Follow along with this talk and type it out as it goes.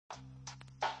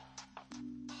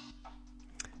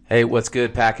Hey, what's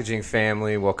good, packaging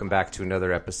family? Welcome back to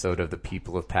another episode of the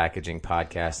People of Packaging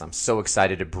podcast. I'm so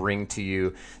excited to bring to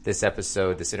you this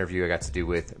interview I got to do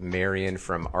with Marion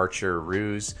from Archer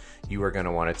Ruse. You are going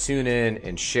to want to tune in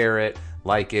and share it,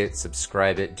 like it,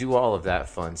 subscribe it, do all of that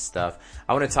fun stuff.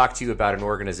 I want to talk to you about an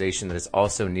organization that is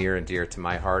also near and dear to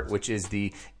my heart, which is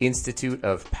the Institute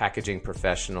of Packaging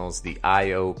Professionals, the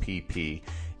IOPP.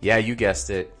 Yeah, you guessed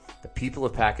it. The People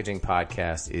of Packaging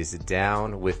podcast is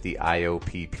down with the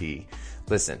IOPP.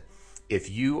 Listen,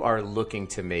 if you are looking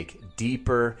to make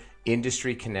deeper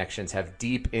industry connections, have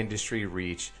deep industry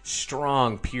reach,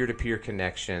 strong peer-to-peer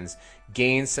connections,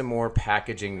 gain some more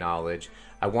packaging knowledge,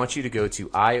 I want you to go to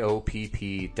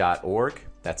IOPP.org.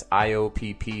 That's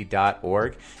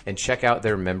IOPP.org and check out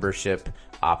their membership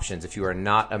options. If you are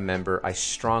not a member, I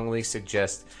strongly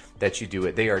suggest that you do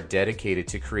it. They are dedicated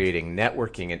to creating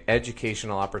networking and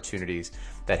educational opportunities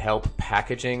that help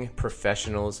packaging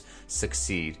professionals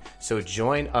succeed. So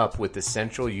join up with the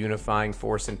central unifying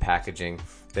force in packaging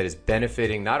that is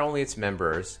benefiting not only its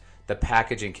members, the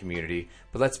packaging community,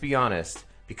 but let's be honest,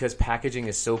 because packaging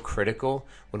is so critical,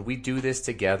 when we do this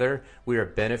together, we are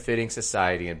benefiting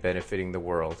society and benefiting the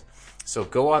world. So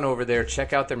go on over there,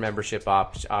 check out their membership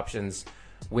options.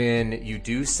 When you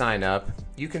do sign up,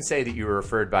 you can say that you were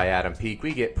referred by Adam Peak.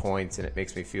 We get points, and it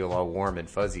makes me feel all warm and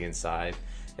fuzzy inside.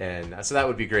 And so that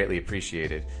would be greatly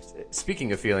appreciated.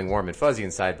 Speaking of feeling warm and fuzzy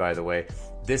inside, by the way,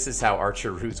 this is how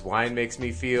Archer Ruse wine makes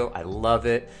me feel. I love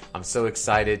it. I'm so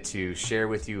excited to share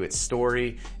with you its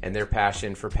story and their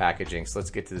passion for packaging. So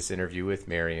let's get to this interview with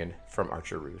Marion from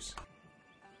Archer Ruse.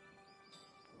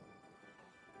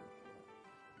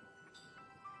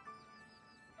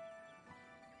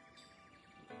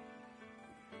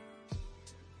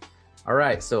 All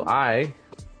right, so I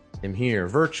am here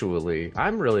virtually.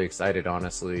 I'm really excited,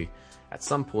 honestly, at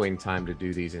some point in time to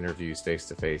do these interviews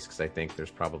face-to-face because I think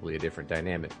there's probably a different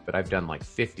dynamic. But I've done like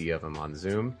 50 of them on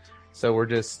Zoom. So we're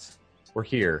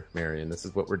here, Marion. This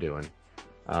is what we're doing.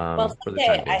 Well,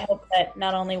 someday I hope that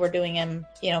not only we're doing them,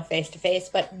 face-to-face,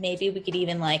 but maybe we could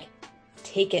even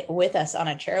take it with us on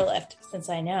a chairlift, since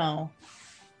I know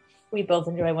we both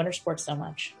enjoy winter sports so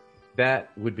much. That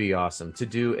would be awesome to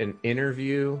do an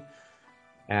interview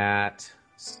at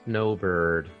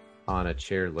Snowbird on a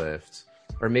chairlift,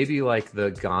 or maybe like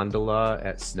the gondola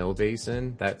at Snow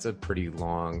Basin. That's a pretty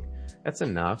long, that's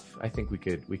enough. I think we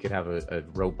could have a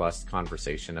robust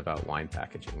conversation about wine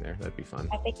packaging there. That'd be fun.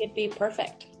 I think it'd be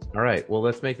perfect. All right, well,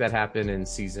 let's make that happen in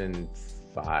season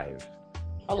 5.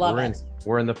 I love it.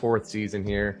 We're in the 4th season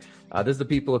here. This is the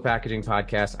People of Packaging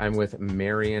podcast. I'm with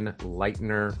Marion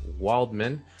Leitner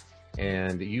Waldman.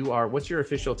 And what's your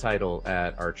official title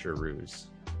at Archer Ruse?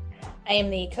 I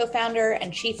am the co-founder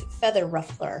and chief feather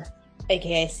ruffler,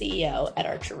 aka CEO at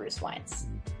Archer Ruse Wines.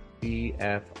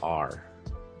 CFR.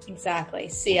 Exactly,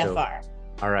 CFR.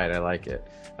 All right, I like it.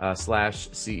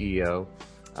 /CEO.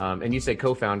 And you say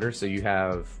co-founder, so you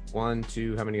have 1,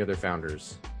 2, how many other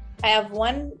founders? I have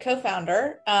one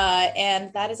co-founder,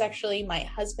 and that is actually my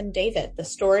husband, David. The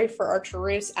story for Archer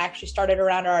Ruse actually started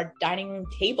around our dining room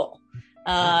table.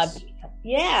 Nice.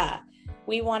 Yeah,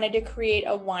 we wanted to create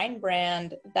a wine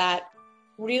brand that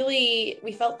really,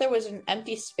 we felt there was an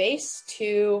empty space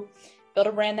to build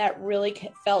a brand that really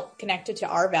felt connected to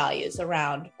our values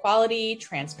around quality,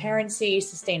 transparency,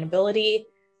 sustainability,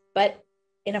 but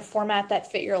in a format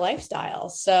that fit your lifestyle.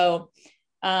 So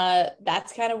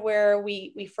that's kind of where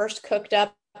we first cooked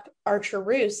up Archer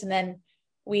Ruse, and then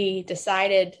we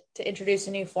decided to introduce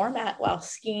a new format while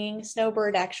skiing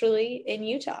Snowbird actually in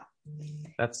Utah.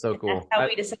 That's so cool. That's how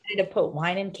we decided to put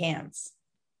wine in cans.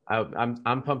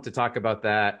 I'm pumped to talk about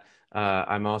that.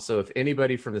 I'm also, if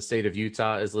anybody from the state of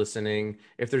Utah is listening,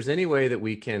 if there's any way that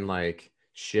we can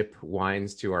ship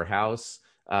wines to our house,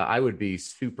 I would be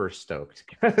super stoked.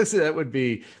 that would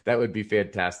be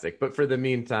fantastic. But for the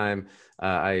meantime,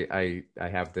 I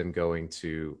have them going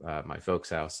to my folks'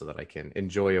 house so that I can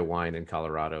enjoy a wine in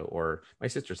Colorado or my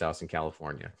sister's house in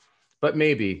California. But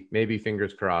maybe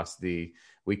fingers crossed,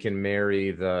 we can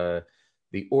marry the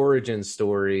origin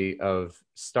story of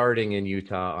starting in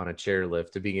Utah on a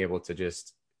chairlift to being able to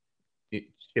just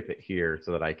ship it here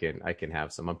so that I can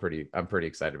have some. I'm pretty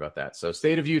excited about that. So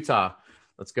state of Utah,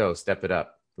 let's go, step it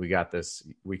up. We got this.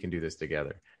 We can do this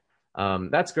together.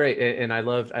 That's great. And I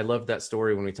loved that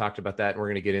story when we talked about that. And we're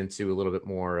going to get into a little bit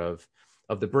more of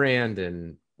the brand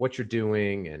and what you're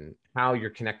doing and how you're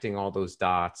connecting all those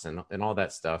dots and all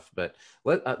that stuff. But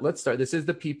let's start. This is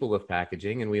the People of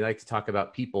Packaging, and we like to talk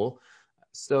about people.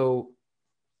 So,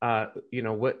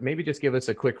 maybe just give us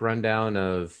a quick rundown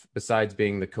of, besides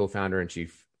being the co-founder and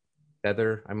chief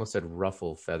feather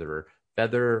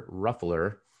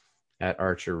ruffler at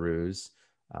Archer Ruse.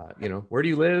 Where do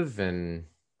you live, and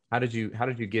how did you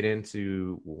get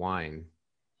into wine?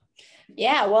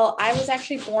 Yeah, well, I was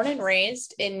actually born and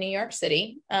raised in New York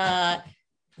City.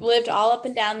 Lived all up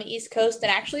and down the East Coast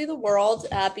and actually the world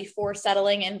before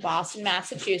settling in Boston,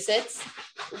 Massachusetts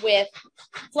with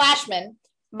Flashman,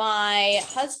 my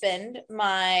husband,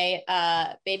 my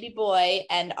baby boy,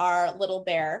 and our little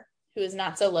bear, who is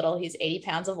not so little. He's 80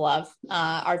 pounds of love,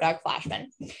 our dog Flashman.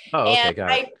 Oh, And okay,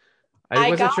 got it. I I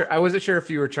wasn't got sure. I wasn't sure if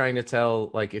you were trying to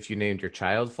tell, like, if you named your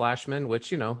child Flashman,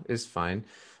 which is fine.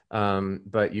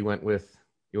 But you went with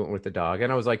the dog,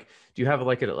 and I was like, do you have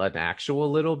like an actual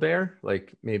little bear?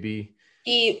 Like maybe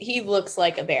he looks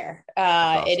like a bear.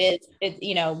 that's It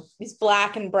awesome. is he's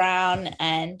black and brown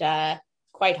and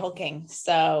quite hulking.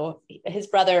 So his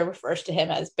brother refers to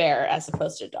him as bear as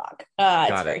opposed to dog. It's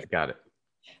Got very it. Got it.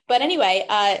 But anyway,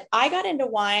 I got into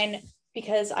wine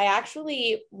because I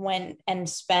actually went and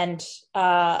spent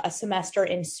a semester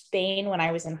in Spain when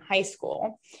I was in high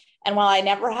school. And while I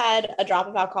never had a drop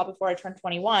of alcohol before I turned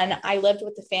 21, I lived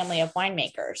with a family of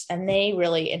winemakers, and they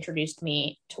really introduced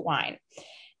me to wine.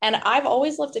 And I've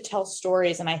always loved to tell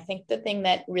stories. And I think the thing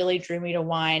that really drew me to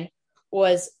wine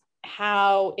was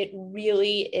how it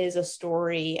really is a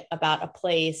story about a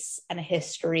place and a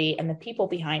history and the people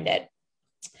behind it.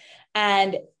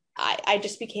 And I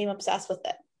just became obsessed with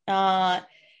it.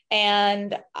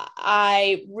 And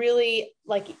I really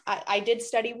I did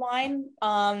study wine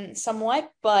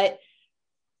somewhat, but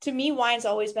to me, wine's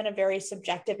always been a very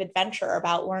subjective adventure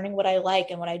about learning what I like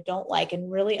and what I don't like,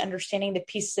 and really understanding the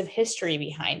pieces of history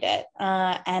behind it.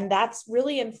 And that's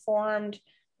really informed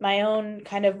my own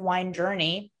kind of wine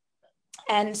journey.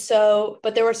 And so,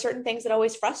 but there were certain things that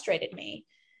always frustrated me.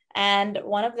 And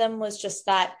one of them was just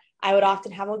that I would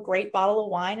often have a great bottle of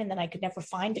wine and then I could never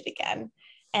find it again.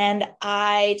 And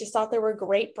I just thought there were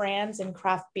great brands in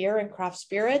craft beer and craft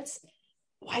spirits.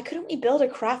 Why couldn't we build a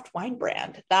craft wine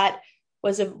brand that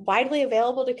was widely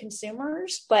available to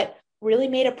consumers, but really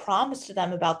made a promise to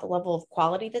them about the level of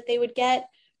quality that they would get,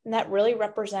 and that really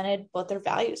represented what their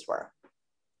values were?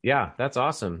 Yeah, that's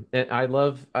awesome. And I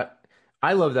love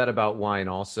that about wine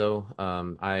also.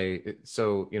 I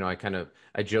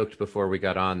joked before we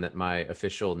got on that my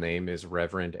official name is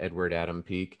Reverend Edward Adam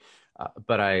Peak.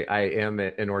 But I am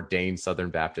an ordained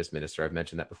Southern Baptist minister. I've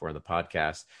mentioned that before in the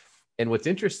podcast. And what's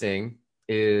interesting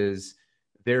is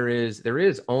there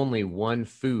is only one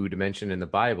food mentioned in the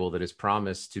Bible that is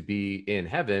promised to be in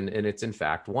heaven, and it's in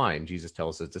fact wine. Jesus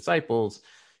tells his disciples,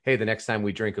 "Hey, the next time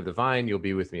we drink of the vine, you'll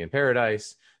be with me in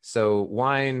paradise." So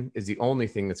wine is the only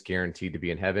thing that's guaranteed to be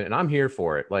in heaven, and I'm here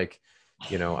for it. Like,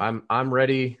 I'm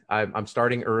ready. I'm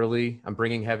starting early. I'm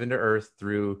bringing heaven to earth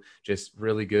through just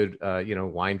really good,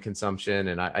 wine consumption,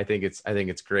 and I think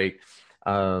it's great.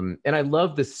 And I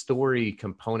love the story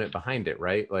component behind it,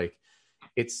 right? Like,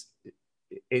 it's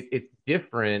it's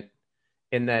different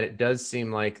in that it does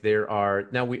seem like we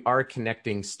are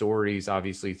connecting stories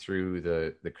obviously through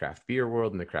the craft beer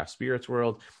world and the craft spirits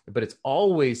world, but it's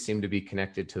always seemed to be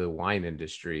connected to the wine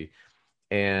industry.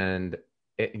 And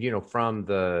from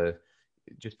the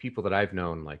just people that I've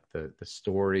known, like the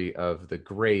story of the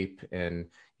grape, and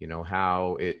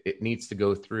how it needs to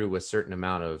go through a certain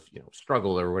amount of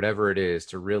struggle or whatever it is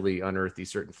to really unearth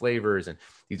these certain flavors and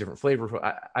these different flavors.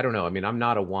 I don't know. I mean, I'm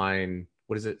not a wine,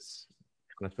 what is it,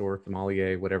 connoisseur,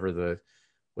 sommelier,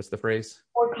 what's the phrase?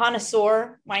 Or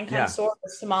connoisseur, wine Yeah. connoisseur, or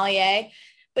sommelier.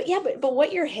 But yeah, but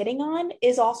what you're hitting on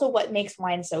is also what makes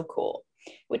wine so cool,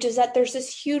 which is that there's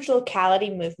this huge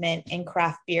locality movement in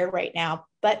craft beer right now.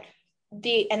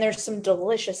 And there's some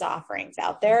delicious offerings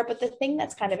out there. But the thing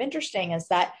that's kind of interesting is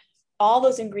that all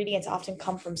those ingredients often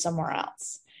come from somewhere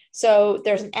else. So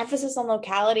there's an emphasis on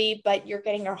locality, but you're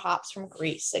getting your hops from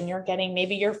Greece and you're getting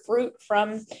maybe your fruit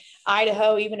from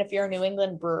Idaho, even if you're a New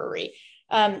England brewery.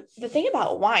 The thing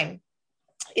about wine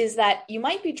is that you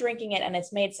might be drinking it and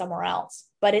it's made somewhere else,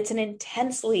 but it's an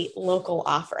intensely local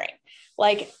offering.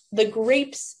 Like the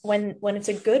grapes, when it's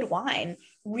a good wine,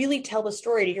 really tell the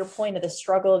story, to your point, of the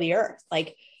struggle of the earth.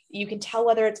 Like you can tell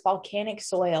whether it's volcanic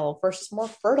soil versus more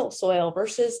fertile soil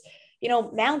versus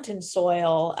mountain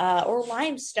soil or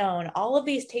limestone. All of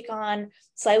these take on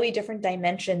slightly different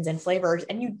dimensions and flavors,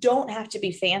 and you don't have to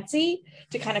be fancy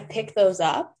to kind of pick those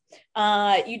up.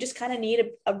 You just kind of need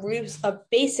a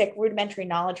basic rudimentary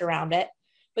knowledge around it.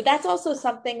 But that's also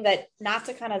something that, not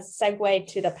to kind of segue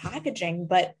to the packaging,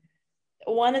 but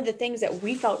one of the things that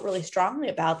we felt really strongly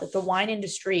about, that the wine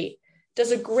industry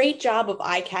does a great job of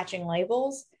eye-catching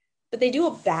labels, but they do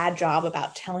a bad job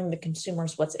about telling the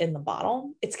consumers what's in the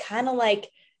bottle. It's kind of like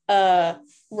a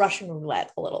Russian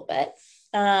roulette a little bit,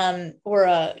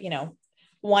 or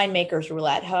winemaker's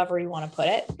roulette, however you want to put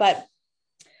it. But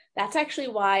that's actually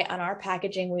why on our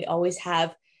packaging, we always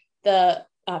have the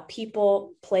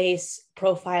people, place,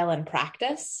 profile, and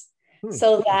practice.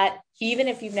 So that even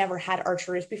if you've never had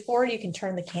archeries before, you can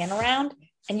turn the can around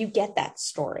and you get that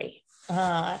story.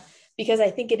 Because I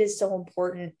think it is so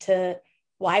important to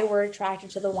why we're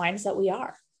attracted to the wines that we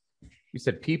are. You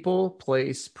said people,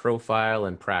 place, profile,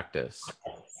 and practice.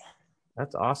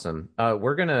 That's awesome. I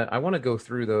want to go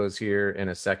through those here in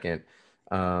a second,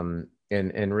 and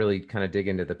really kind of dig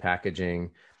into the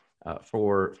packaging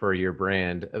for your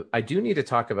brand. I do need to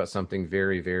talk about something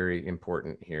very, very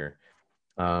important here,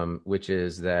 which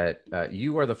is that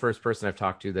you are the first person I've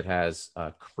talked to that has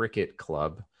a cricket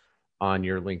club on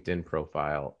your LinkedIn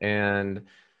profile. And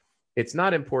it's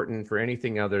not important for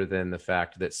anything other than the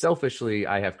fact that selfishly,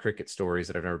 I have cricket stories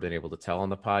that I've never been able to tell on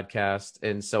the podcast.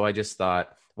 And so I just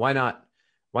thought, why not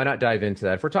dive into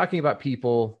that? If we're talking about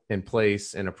people and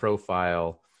place and a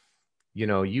profile,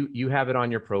 you have it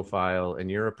on your profile and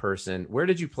you're a person. Where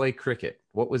did you play cricket?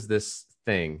 What was this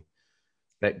thing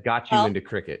that got you into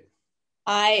cricket?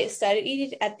 I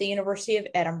studied at the University of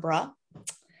Edinburgh,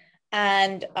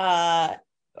 and I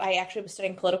actually was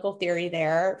studying political theory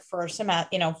there for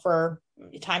for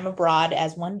time abroad,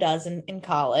 as one does in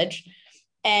college.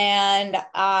 And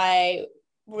I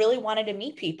really wanted to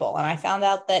meet people. And I found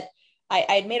out that I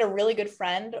had made a really good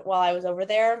friend while I was over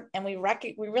there. And we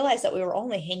realized that we were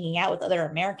only hanging out with other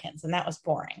Americans, and that was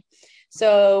boring.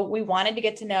 So we wanted to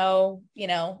get to know,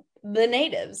 the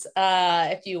natives,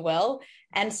 if you will.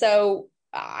 And so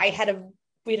we had a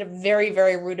very,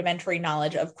 very rudimentary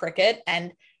knowledge of cricket.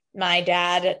 And my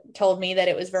dad told me that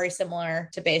it was very similar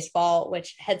to baseball,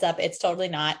 which, heads up, it's totally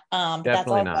not. But that's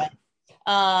all Definitely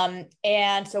not.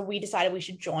 And so we decided we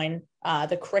should join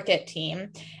the cricket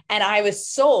team. And I was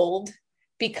sold,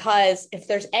 because if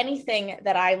there's anything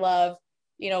that I love,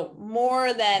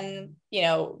 more than,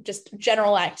 just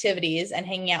general activities and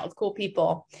hanging out with cool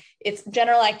people, it's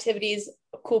general activities,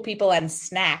 cool people, and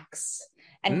snacks.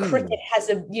 And cricket has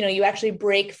you actually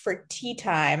break for tea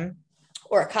time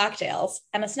or cocktails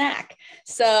and a snack.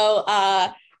 So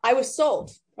I was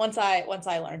sold once I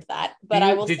learned that.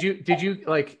 But did you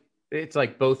like, it's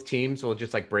like both teams will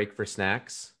just like break for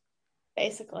snacks?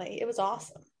 Basically, it was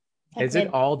awesome. Is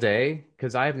it all day?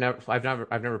 Because I've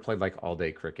never played like all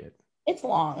day cricket. It's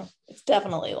long. It's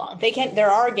definitely long.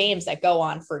 There are games that go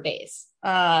on for days.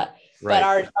 But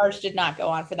ours did not go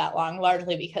on for that long,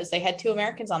 largely because they had two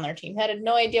Americans on their team that had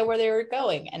no idea where they were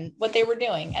going and what they were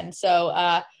doing. And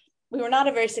so we were not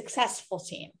a very successful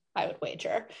team, I would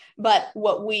wager. But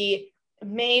what we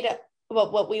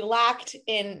lacked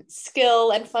in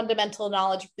skill and fundamental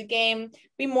knowledge of the game,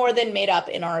 we more than made up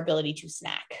in our ability to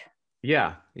snack.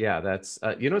 Yeah. That's,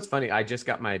 it's funny. I just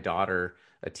got my daughter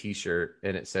a t-shirt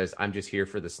and it says, "I'm just here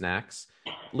for the snacks."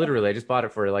 Literally, I just bought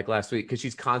it for her like last week because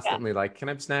she's constantly like, "Can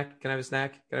I have a snack? Can I have a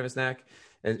snack? Can I have a snack?"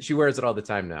 And she wears it all the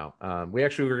time now. We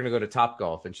actually were going to go to Top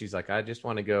Golf and she's like, "I just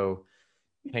want to go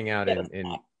hang out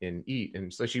and eat."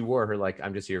 And so she wore her like,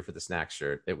 "I'm just here for the snack"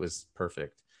 shirt. It was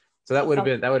perfect. So that would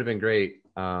have been great.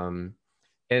 And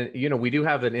we do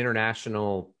have a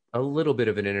little bit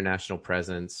of an international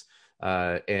presence.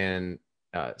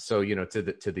 So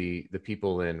to the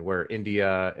people in where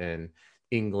India and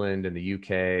England and the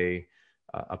UK,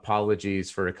 apologies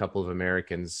for a couple of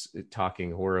Americans talking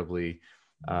horribly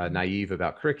naive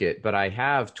about cricket, but I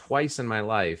have twice in my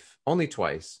life, only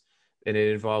twice, and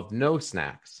it involved no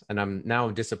snacks. And I'm now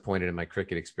disappointed in my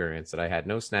cricket experience that I had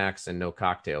no snacks and no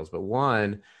cocktails. But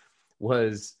one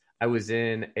was I was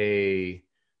in LA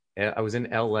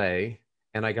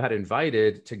and I got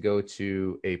invited to go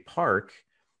to a park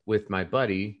with my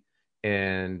buddy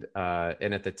and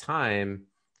at the time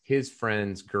his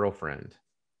friend's girlfriend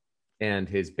and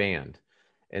his band.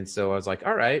 And so I was like,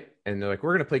 all right. And they're like,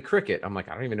 "We're going to play cricket." I'm like,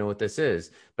 "I don't even know what this is."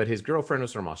 But his girlfriend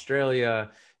was from Australia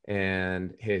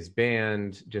and his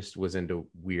band just was into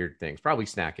weird things, probably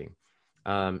snacking.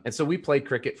 And so we played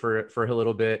cricket for a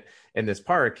little bit in this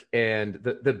park. And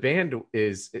the band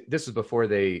this was before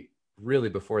they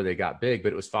got big,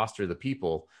 but it was Foster the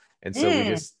People. And so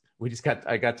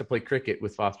I got to play cricket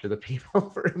with Foster the People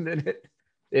for a minute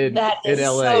in LA,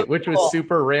 so which was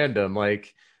super random.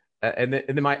 Like, and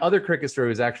then my other cricket story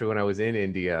was actually when I was in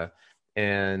India,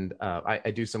 and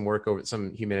I do some work over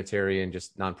some humanitarian,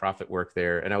 just nonprofit work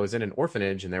there. And I was in an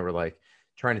orphanage, and they were like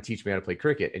trying to teach me how to play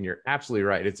cricket. And you're absolutely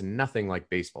right; it's nothing like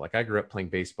baseball. Like I grew up playing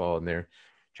baseball, and they're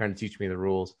trying to teach me the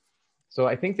rules. So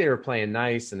I think they were playing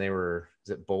nice, and is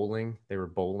it bowling? They were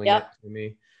bowling it to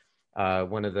me.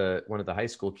 One of the high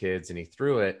school kids, and he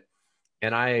threw it,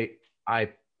 and I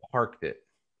parked it.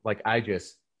 Like I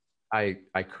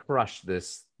I crushed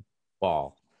this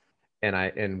ball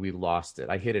and we lost it.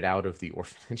 I hit it out of the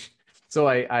orphanage. So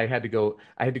I had to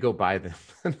go buy them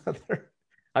another.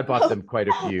 I bought them quite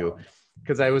a few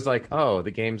because I was like, oh,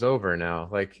 the game's over now.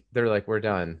 Like they're like, we're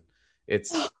done.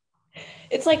 It's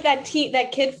It's like that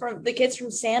kid from the kids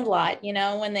from Sandlot,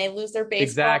 when they lose their baseball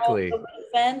exactly over the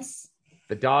fence.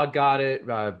 the dog got it.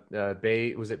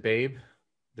 Babe, was it Babe?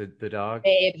 The dog?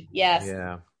 Babe, yes.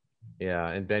 Yeah. Yeah,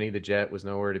 and Benny the Jet was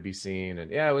nowhere to be seen,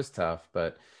 and yeah, it was tough,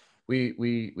 but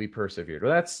we persevered.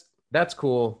 Well, that's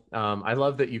cool. I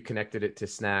love that you connected it to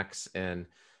snacks, and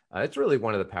it's really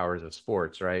one of the powers of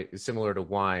sports, right? It's similar to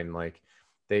wine. Like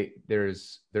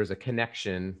there's a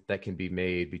connection that can be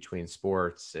made between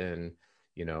sports and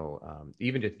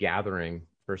even just gathering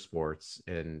for sports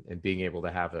and being able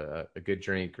to have a good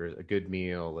drink or a good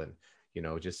meal, and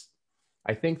just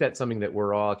I think that's something that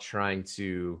we're all trying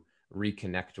to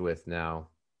reconnect with now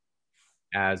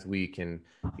as we can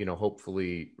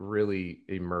hopefully really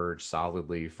emerge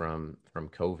solidly from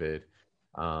COVID.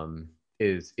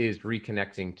 Is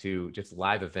reconnecting to just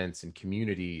live events and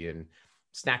community and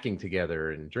snacking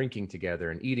together and drinking together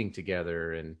and eating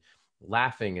together and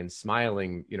laughing and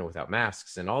smiling without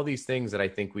masks and all these things that I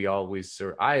think we always,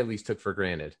 or I at least, took for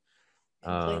granted.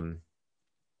 Completely.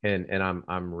 And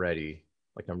I'm ready,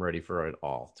 like I'm ready for it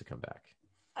all to come back.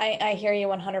 I hear you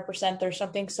 100%. There's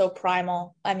something so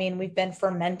primal. I mean, we've been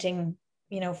fermenting,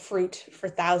 fruit for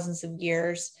thousands of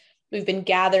years. We've been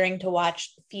gathering to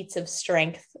watch feats of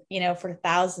strength, for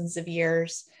thousands of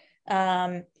years.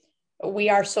 We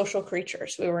are social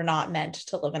creatures. We were not meant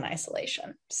to live in isolation.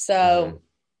 Mm-hmm. So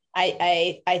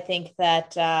I think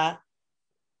that I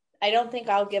don't think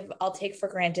I'll take for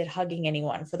granted hugging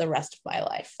anyone for the rest of my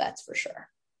life. That's for sure.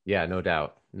 Yeah, no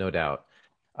doubt, no doubt.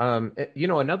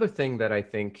 Another thing that I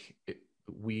think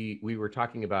we were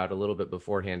talking about a little bit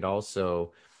beforehand,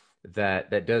 also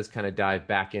that does kind of dive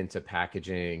back into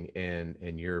packaging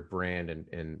and your brand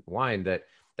and wine that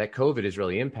COVID has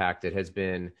really impacted has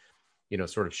been,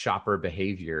 sort of shopper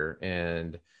behavior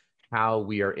and how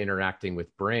we are interacting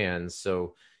with brands.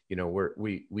 So,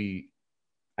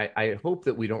 I hope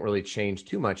that we don't really change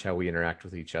too much how we interact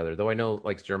with each other, though I know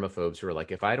like germaphobes who are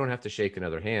like, if I don't have to shake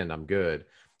another hand, I'm good.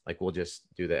 Like we'll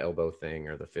just do the elbow thing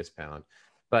or the fist pound.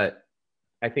 But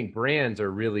I think brands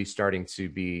are really starting to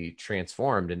be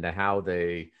transformed into how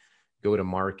they go to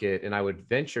market. And I would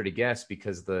venture to guess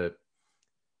because the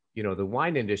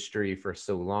wine industry for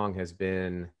so long has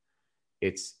been,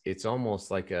 it's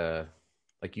almost like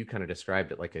you kind of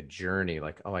described it, like a journey,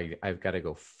 like, oh, I've got to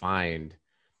go find,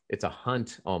 it's a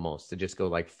hunt almost to just go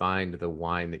like find the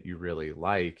wine that you really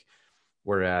like.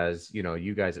 Whereas,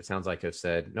 you guys, it sounds like have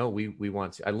said, no, we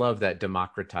want to, I love that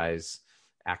democratize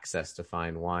access to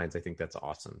fine wines. I think that's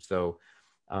awesome. So,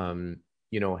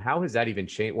 how has that even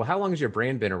changed? Well, how long has your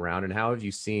brand been around and how have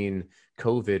you seen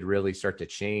COVID really start to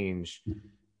change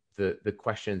the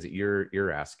questions that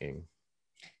you're asking?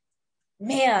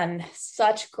 Man,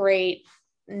 such great,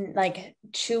 like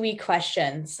chewy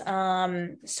questions.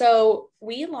 So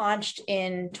we launched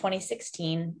in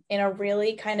 2016 in a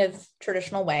really kind of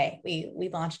traditional way. We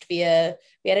launched we had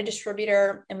a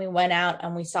distributor and we went out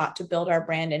and we sought to build our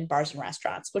brand in bars and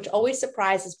restaurants, which always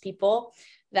surprises people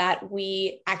that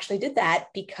we actually did that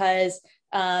because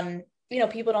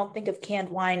people don't think of canned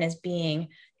wine as being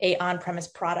a on-premise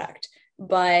product,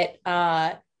 but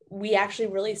we actually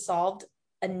really solved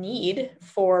a need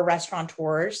for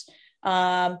restaurateurs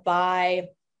by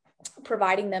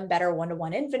providing them better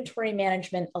one-to-one inventory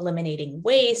management, eliminating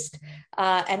waste,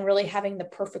 and really having the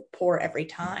perfect pour every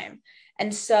time.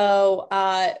 And so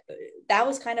that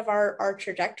was kind of our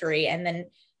trajectory. And then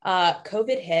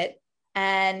COVID hit.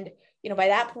 And, by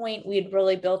that point, we had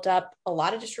really built up a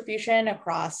lot of distribution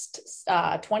across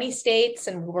 20 states,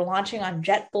 and we were launching on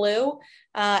JetBlue.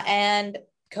 And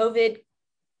COVID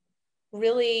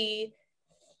really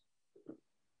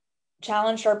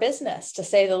challenged our business, to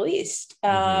say the least,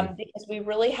 because we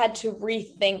really had to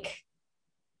rethink,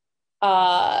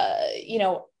 how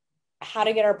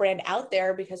to get our brand out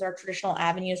there because our traditional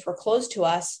avenues were closed to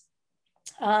us.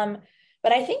 But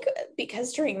I think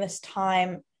because during this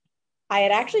time, I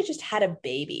had actually just had a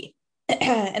baby.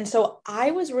 And so I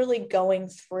was really going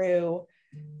through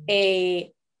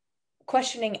a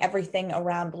questioning everything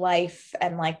around life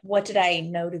and like, what did I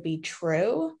know to be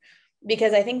true?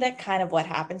 Because I think that kind of what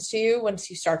happens to you once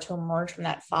you start to emerge from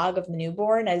that fog of the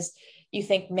newborn is you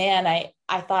think, man,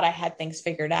 I thought I had things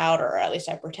figured out, or at least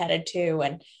I pretended to.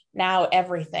 And now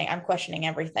I'm questioning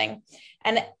everything.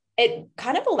 And it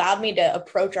kind of allowed me to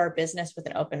approach our business with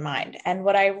an open mind. And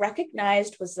what I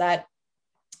recognized was that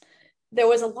there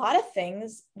was a lot of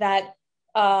things that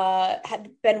had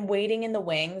been waiting in the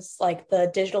wings, like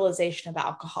the digitalization of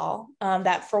alcohol,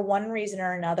 that for one reason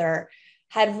or another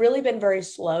had really been very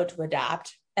slow to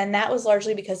adapt. And that was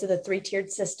largely because of the three-tiered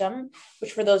system,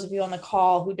 which for those of you on the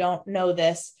call who don't know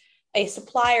this, a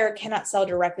supplier cannot sell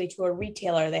directly to a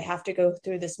retailer. They have to go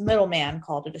through this middleman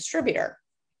called a distributor.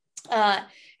 And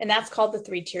that's called the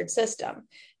three-tiered system.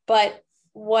 But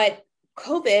what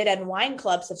COVID and wine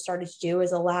clubs have started to do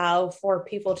is allow for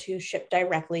people to ship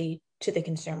directly to the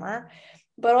consumer.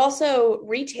 But also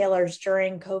retailers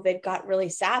during COVID got really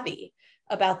savvy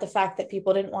about the fact that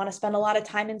people didn't want to spend a lot of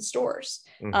time in stores.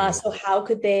 So how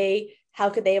could they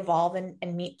evolve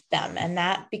and meet them? And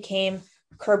that became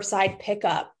curbside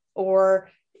pickup, or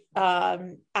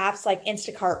apps like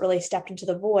Instacart really stepped into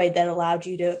the void that allowed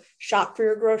you to shop for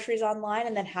your groceries online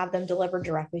and then have them delivered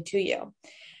directly to you.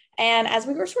 And as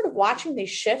we were sort of watching these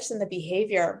shifts in the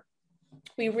behavior,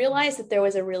 we realized that there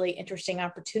was a really interesting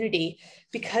opportunity,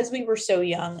 because we were so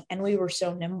young and we were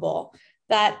so nimble,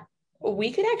 that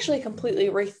we could actually completely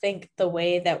rethink the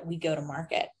way that we go to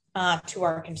market to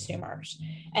our consumers.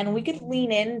 And we could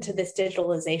lean into this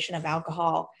digitalization of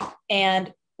alcohol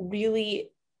and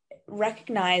really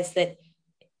recognize that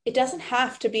it doesn't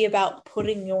have to be about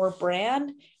putting your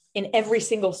brand in every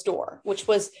single store, which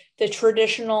was the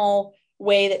traditional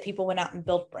way that people went out and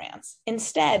built brands.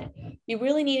 Instead, you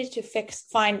really needed to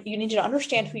you needed to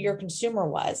understand who your consumer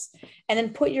was, and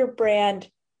then put your brand,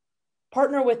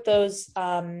 partner with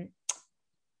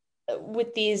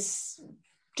with these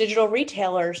digital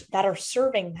retailers that are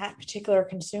serving that particular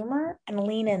consumer, and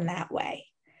lean in that way.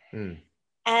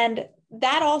 And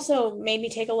that also made me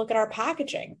take a look at our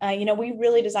packaging. We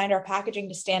really designed our packaging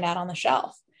to stand out on the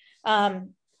shelf.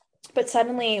 But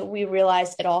suddenly we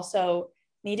realized it also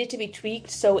needed to be tweaked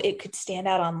so it could stand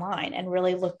out online and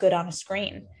really look good on a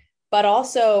screen, but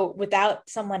also without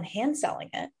someone hand selling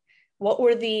it. What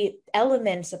were the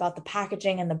elements about the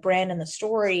packaging and the brand and the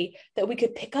story that we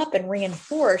could pick up and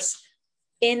reinforce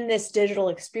in this digital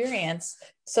experience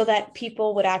so that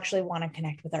people would actually want to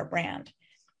connect with our brand?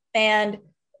 And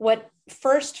what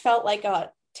first felt like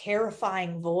a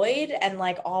terrifying void, and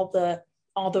like all the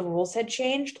rules had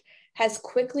changed, has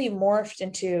quickly morphed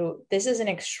into, this is an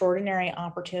extraordinary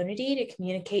opportunity to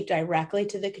communicate directly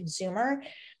to the consumer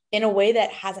in a way that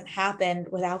hasn't happened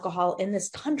with alcohol in this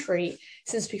country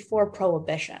since before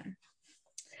Prohibition.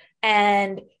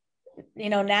 And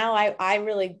now I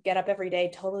really get up every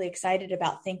day totally excited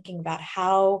about thinking about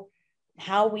how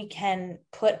we can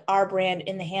put our brand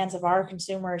in the hands of our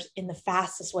consumers in the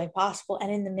fastest way possible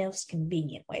and in the most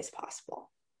convenient ways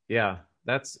possible. Yeah,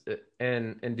 that's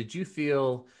and did you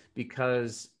feel,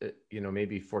 because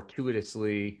maybe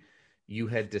fortuitously you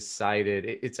had decided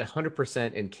it's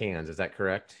 100% in cans, is that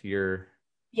correct?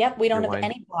 Yep, we don't have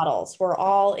any bottles. We're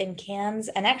all in cans,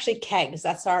 and actually kegs.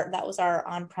 That was our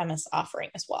on-premise offering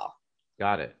as well.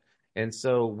 Got it. And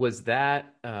so was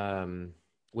that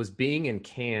was being in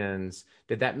cans,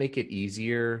 did that make it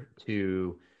easier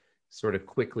to sort of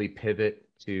quickly pivot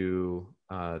to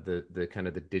the kind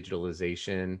of the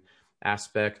digitalization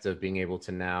aspect of being able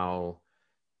to now,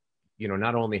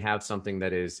 not only have something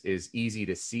that is easy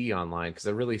to see online, because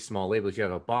a really small label, if you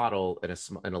have a bottle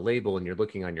and a label and you're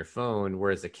looking on your phone,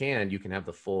 whereas a can, you can have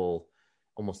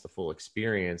almost the full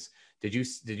experience. Did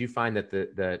you find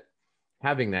that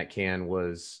having that can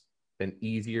was an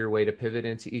easier way to pivot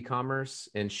into e-commerce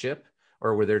and ship,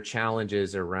 or were there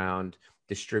challenges around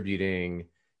distributing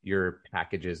your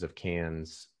packages of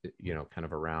cans, kind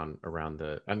of around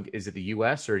is it the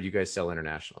US, or do you guys sell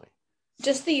internationally?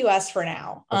 Just the US for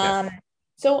now. Okay.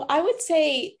 So I would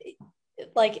say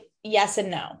like yes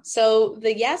and no. So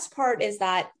the yes part is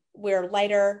that we're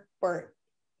lighter, we're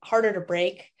harder to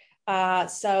break.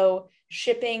 So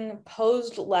shipping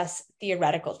posed less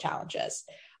theoretical challenges.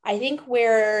 I think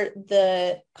where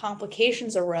the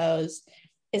complications arose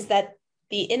is that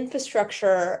the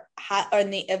infrastructure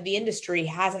of the industry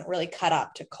hasn't really cut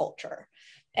up to culture.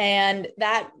 And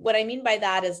what I mean by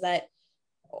that is that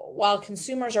while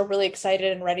consumers are really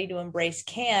excited and ready to embrace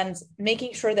cans,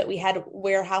 making sure that we had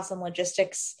warehouse and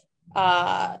logistics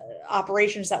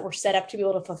operations that were set up to be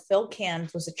able to fulfill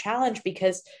cans was a challenge,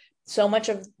 because so much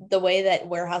of the way that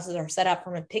warehouses are set up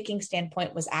from a picking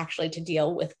standpoint was actually to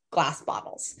deal with glass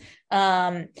bottles.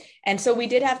 And so we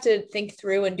did have to think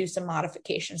through and do some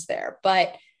modifications there.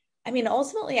 But I mean,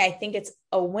 ultimately, I think it's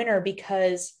a winner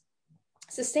because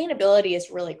sustainability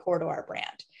is really core to our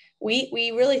brand.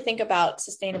 We really think about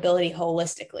sustainability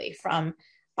holistically, from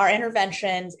our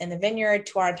interventions in the vineyard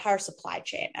to our entire supply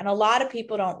chain. And a lot of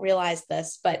people don't realize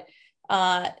this, but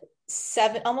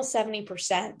almost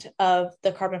 70% of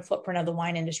the carbon footprint of the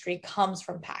wine industry comes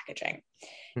from packaging.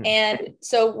 Hmm. And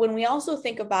so when we also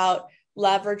think about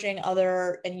leveraging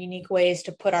other and unique ways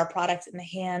to put our products in the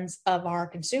hands of our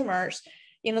consumers,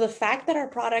 the fact that our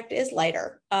product is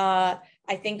lighter, I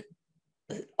think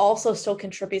also still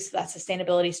contributes to that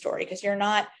sustainability story, because you're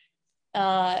not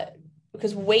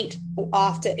because weight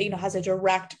often has a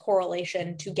direct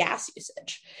correlation to gas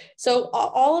usage. So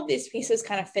all of these pieces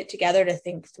kind of fit together to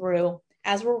think through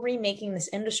as we're remaking this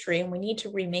industry, and we need to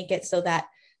remake it so that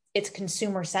it's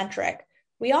consumer centric.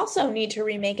 We also need to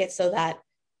remake it so that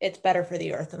it's better for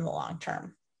the earth in the long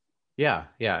term. Yeah,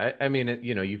 yeah. I mean,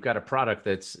 you've got a product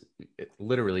that's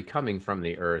literally coming from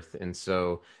the earth, and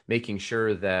so making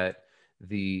sure that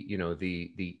the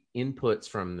inputs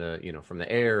from from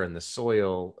the air and the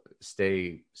soil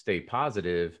stay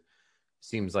positive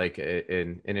seems like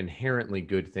an inherently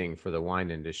good thing for the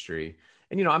wine industry.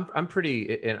 And I'm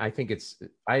pretty, and I think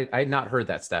I had not heard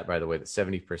that stat, by the way, that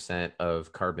 70%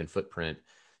 of carbon footprint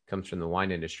comes from the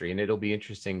wine industry, and it'll be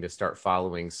interesting to start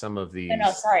following some of No,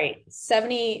 these. sorry, I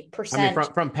mean,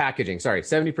 70%. from packaging. Sorry,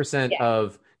 70% Yeah.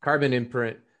 of carbon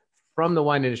imprint from the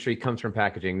wine industry comes from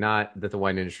packaging. Not that the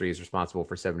wine industry is responsible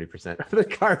for 70% of the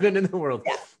carbon in the world.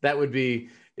 Yeah. That would be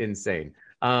insane.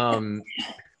 Um,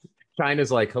 China's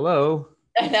like, hello,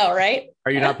 I know, right?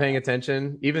 are you not paying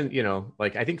attention? Even,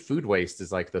 like I think food waste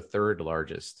is like the third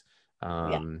largest.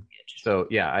 Yeah. So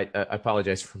yeah, I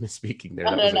apologize for misspeaking there.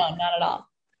 No, That no, was no, not at all.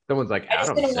 someone's like I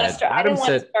just Adam didn't want to said. start. I Adam didn't want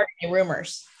to said, start any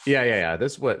rumors. yeah, yeah, yeah.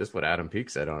 This is what Adam Peake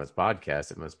said on his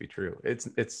podcast. It must be true.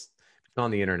 It's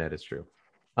on the internet. It's true.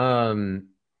 Um,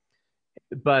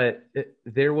 but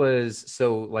there was,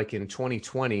 so like in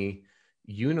 2020,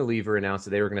 Unilever announced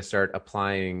that they were going to start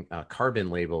applying carbon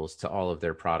labels to all of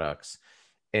their products.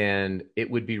 And it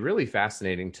would be really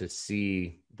fascinating to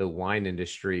see the wine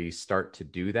industry start to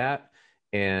do that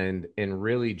and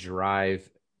really drive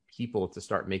people to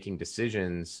start making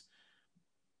decisions,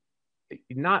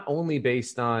 not only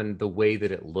based on the way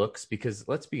that it looks, because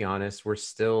let's be honest, we're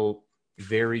still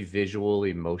very visual,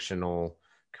 emotional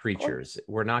creatures.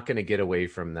 We're not going to get away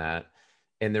from that.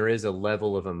 And there is a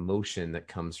level of emotion that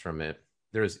comes from it.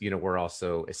 We're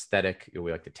also aesthetic.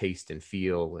 We like to taste and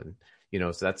feel. And,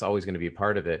 so that's always going to be a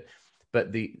part of it.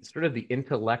 But the sort of the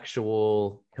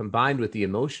intellectual combined with the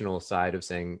emotional side of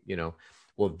saying,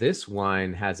 well, this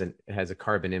wine has a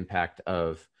carbon impact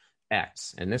of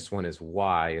X and this one is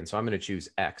Y. And so I'm going to choose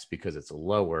X because it's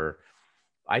lower.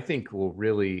 I think will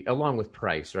really, along with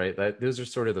price, right? Those are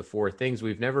sort of the four things.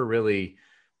 We've never really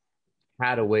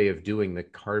had a way of doing the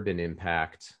carbon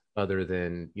impact other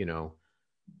than,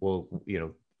 well,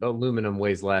 aluminum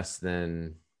weighs less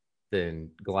than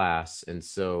glass. And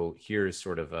so here's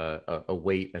sort of a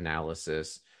weight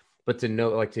analysis. But to know,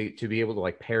 like to be able to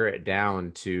like pare it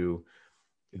down to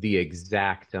the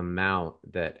exact amount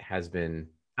that has been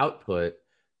output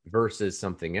versus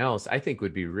something else, I think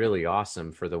would be really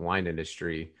awesome for the wine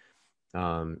industry.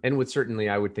 And would certainly,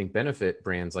 I would think, benefit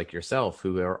brands like yourself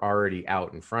who are already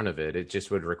out in front of it. It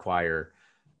just would require,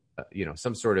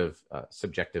 some sort of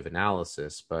subjective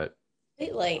analysis. But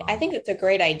Completely. I think it's a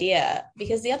great idea,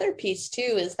 because the other piece too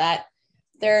is that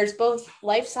there's both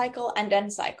life cycle and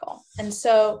end cycle. And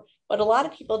so what a lot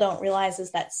of people don't realize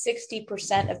is that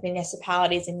 60% of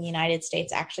municipalities in the United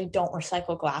States actually don't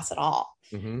recycle glass at all.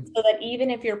 mhm. So that even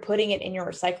if you're putting it in your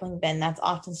recycling bin, that's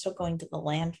often still going to the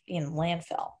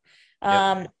landfill.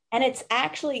 Yep. And it's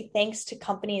actually thanks to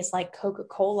companies like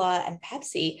Coca-Cola and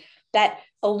Pepsi that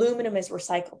aluminum is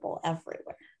recyclable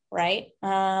everywhere, right?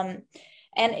 And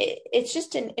it's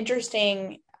just an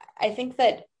interesting, I think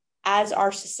that as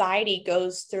our society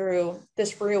goes through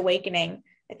this reawakening,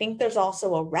 I think there's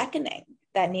also a reckoning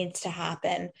that needs to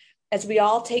happen as we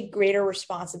all take greater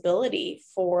responsibility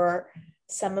for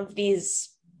some of these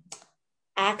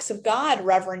acts of God,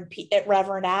 Reverend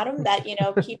Adam, that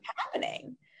keep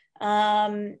happening.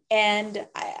 And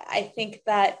I think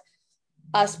that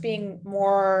us being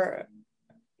more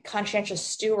conscientious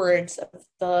stewards of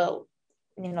the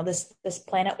this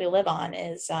planet we live on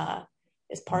is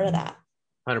part of that.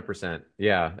 100%.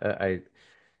 Yeah.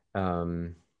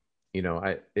 Um,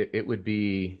 it would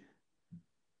be,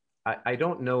 I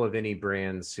don't know of any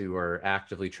brands who are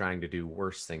actively trying to do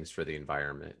worse things for the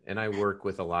environment. And I work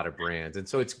with a lot of brands. And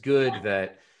so it's good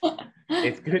that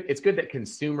it's good that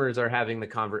consumers are having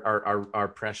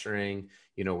are pressuring.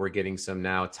 We're getting some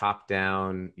now top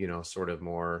down, sort of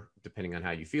more, depending on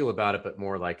how you feel about it, but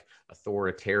more like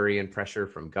authoritarian pressure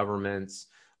from governments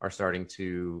are starting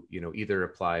to, either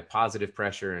apply positive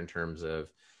pressure in terms of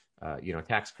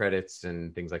tax credits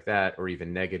and things like that, or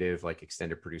even negative, like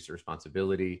extended producer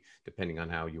responsibility, depending on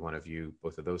how you want to view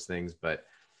both of those things. But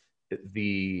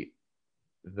the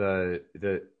the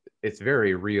it's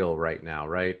very real right now,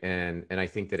 right? And I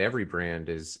think that every brand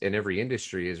is, and every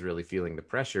industry is really feeling the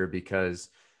pressure, because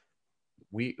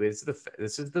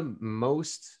this is the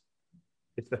most,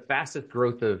 it's the fastest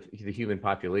growth of the human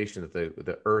population that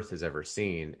the earth has ever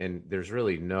seen, and there's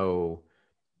really no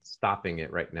stopping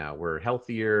it right now. We're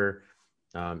healthier,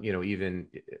 even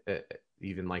uh,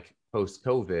 even like post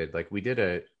COVID, like we did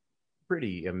a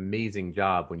pretty amazing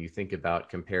job when you think about,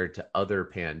 compared to other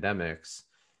pandemics,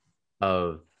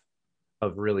 of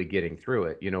really getting through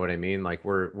it. You know what I mean? Like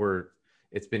we're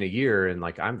it's been a year, and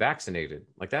like I'm vaccinated.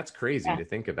 Like that's crazy Yeah. to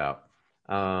think about.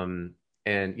 Um,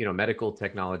 and medical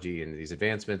technology and these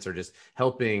advancements are just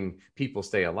helping people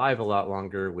stay alive a lot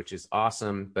longer, which is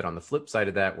awesome. But on the flip side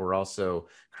of that, we're also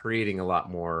creating a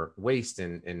lot more waste,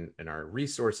 and our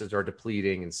resources are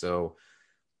depleting. And so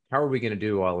how are we going to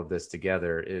do all of this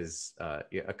together is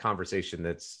a conversation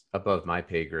that's above my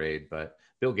pay grade. But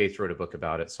Bill Gates wrote a book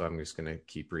about it, so I'm just going to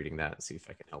keep reading that and see if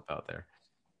I can help out there.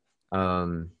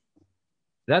 Um,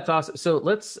 that's awesome. So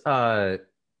let's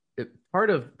part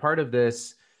of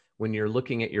this, when you're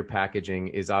looking at your packaging,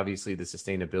 is obviously the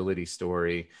sustainability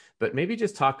story. But maybe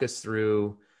just talk us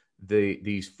through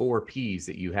these 4 P's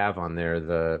that you have on there: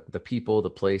 the people, the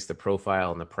place, the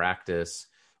profile, and the practice.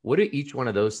 What are each one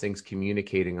of those things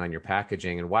communicating on your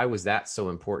packaging, and why was that so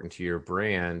important to your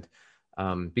brand?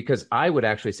 Because I would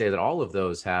actually say that all of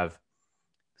those have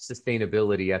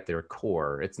sustainability at their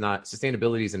core. It's not,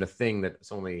 sustainability isn't a thing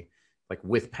that's only like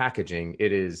with packaging.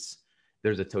 It is,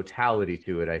 there's a totality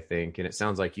to it, I think. And it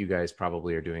sounds like you guys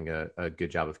probably are doing a good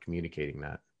job of communicating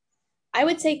that. I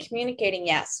would say communicating,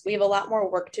 yes. We have a lot more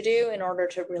work to do in order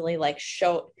to really like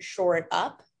shore it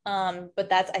up. But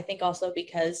that's, I think, also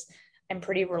because I'm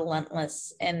pretty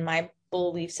relentless in my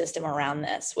belief system around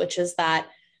this, which is that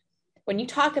when you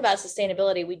talk about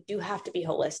sustainability, we do have to be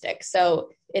holistic. So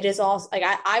it is also like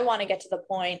I want to get to the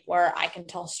point where I can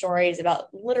tell stories about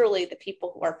literally the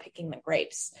people who are picking the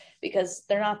grapes, because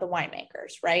they're not the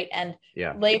winemakers, right? And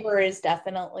Yeah. labor is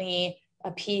definitely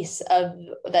a piece of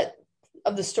that,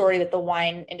 of the story that the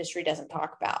wine industry doesn't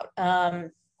talk about.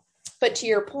 But to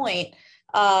your point,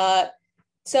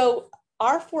 so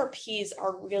our 4 Ps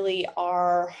are really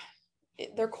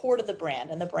they're core to the brand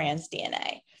and the brand's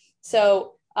DNA.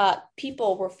 So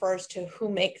people refers to who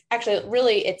makes, actually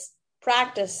really it's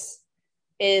practice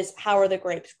is how are the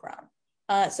grapes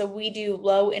grown. So we do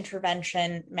low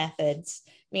intervention methods,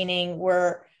 meaning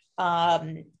we're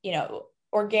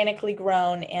organically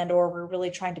grown, and or we're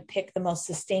really trying to pick the most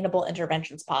sustainable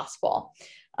interventions possible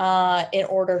in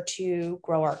order to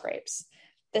grow our grapes.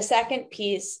 The second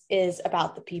piece is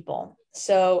about the people.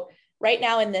 So right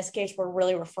now in this case, we're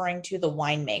really referring to the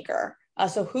winemaker.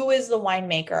 So who is the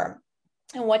winemaker,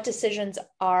 and what decisions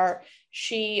are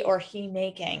she or he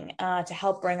making to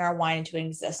help bring our wine into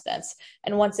existence?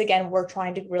 And once again, we're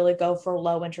trying to really go for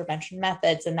low intervention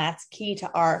methods, and that's key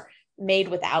to our Made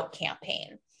Without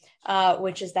campaign,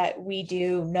 which is that we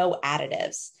do no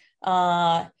additives.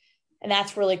 And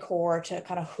that's really core to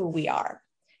kind of who we are.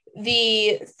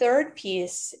 The third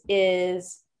piece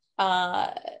is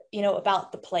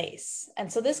about the place. And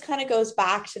so this kind of goes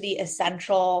back to the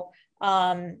essential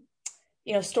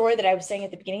story that I was saying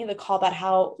at the beginning of the call about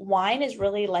how wine is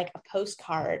really like a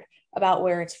postcard about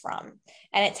where it's from.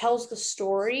 And it tells the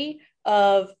story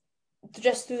of,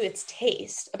 just through its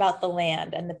taste, about the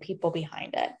land and the people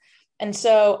behind it. And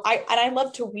so I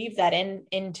love to weave that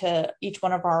into each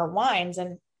one of our wines.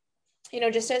 And,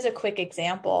 just as a quick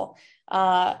example,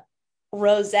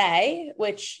 rosé,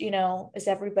 which, is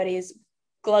everybody's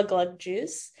glug glug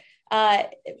juice.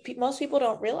 Most people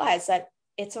don't realize that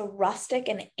it's a rustic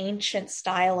and ancient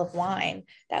style of wine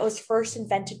that was first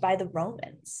invented by the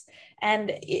Romans.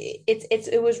 And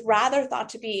it was rather thought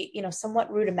to be,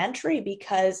 somewhat rudimentary,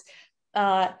 because,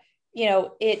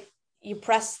 you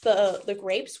press the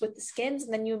grapes with the skins,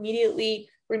 and then you immediately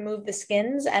remove the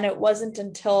skins. And it wasn't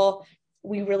until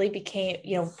we really became,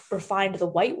 refined the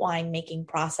white wine making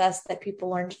process, that people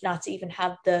learned not to even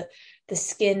have the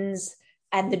skins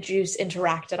and the juice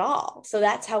interact at all. So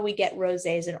that's how we get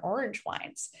rosés and orange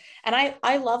wines. And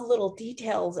I love little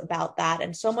details about that.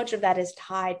 And so much of that is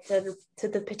tied to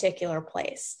the particular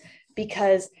place,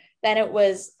 because then it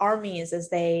was armies as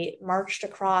they marched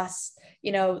across,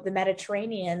 the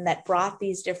Mediterranean, that brought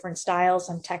these different styles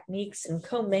and techniques and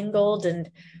commingled,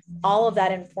 and all of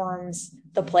that informs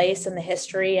the place and the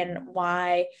history, and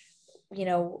why,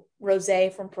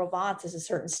 rosé from Provence is a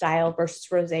certain style versus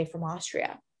rosé from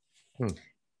Austria.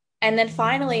 And then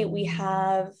finally, we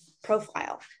have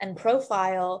profile. And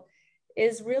profile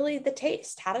is really the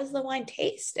taste. How does the wine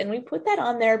taste? And we put that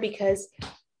on there because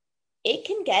it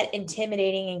can get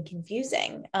intimidating and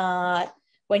confusing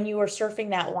when you are surfing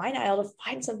that wine aisle to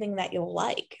find something that you'll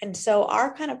like. And so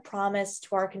our kind of promise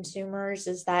to our consumers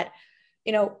is that,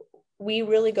 we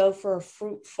really go for a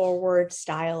fruit forward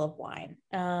style of wine.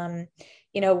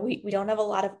 We don't have a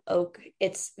lot of oak.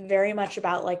 It's very much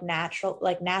about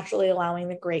naturally allowing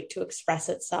the grape to express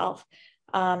itself.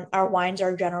 Our wines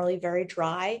are generally very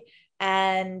dry,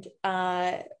 and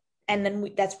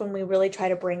then that's when we really try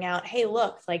to bring out, hey,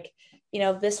 look,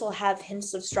 this will have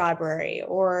hints of strawberry,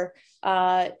 or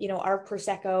our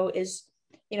prosecco is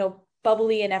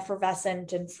bubbly and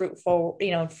effervescent and fruitful,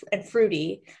 and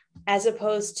fruity, as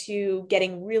opposed to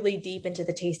getting really deep into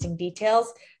the tasting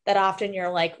details that often you're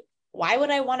like, why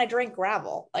would I want to drink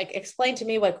gravel? Like, explain to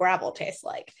me what gravel tastes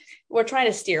like. We're trying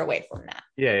to steer away from that.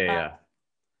 Yeah.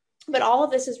 But all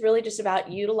of this is really just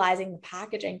about utilizing the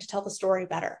packaging to tell the story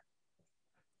better.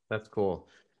 That's cool.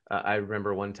 I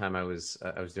remember one time I was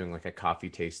doing like a coffee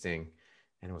tasting,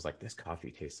 and it was like, this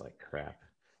coffee tastes like crap.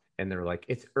 And they're like,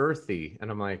 it's earthy.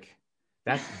 And I'm like,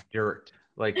 that's dirt.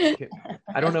 Like,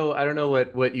 I don't know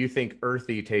what you think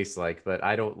earthy tastes like, but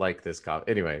I don't like this coffee.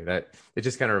 Anyway, that it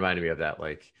just kind of reminded me of that.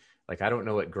 Like I don't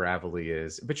know what gravelly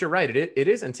is, but you're right. It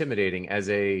is intimidating as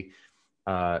a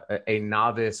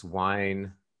novice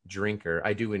wine drinker.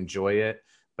 I do enjoy it,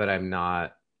 but I'm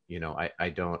not,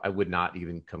 I would not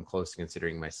even come close to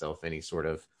considering myself any sort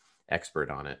of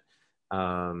expert on it.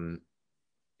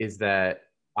 Is that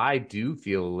I do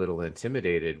feel a little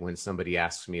intimidated when somebody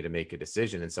asks me to make a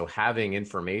decision. And so having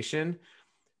information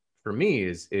for me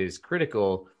is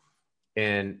critical.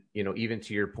 And, even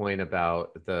to your point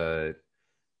about the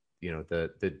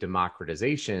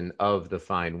democratization of the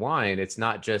fine wine, it's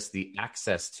not just the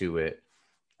access to it,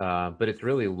 but it's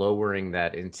really lowering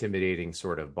that intimidating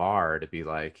sort of bar to be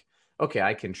like, okay,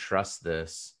 I can trust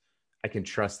this. I can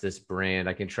trust this brand.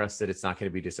 I can trust that it's not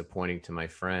going to be disappointing to my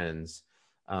friends.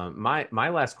 My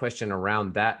last question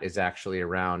around that is actually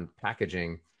around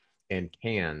packaging and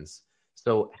cans.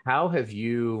 So how have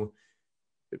you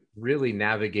really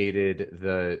navigated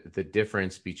the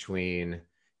difference between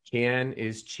can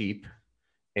is cheap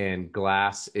and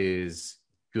glass is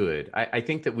good? I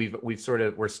think that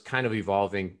we're kind of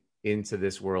evolving into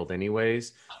this world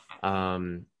anyways,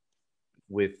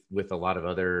 with a lot of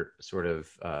other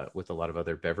with a lot of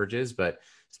other beverages, but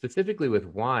specifically with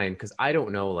wine, because I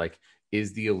don't know, like,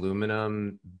 is the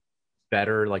aluminum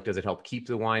better? Like, does it help keep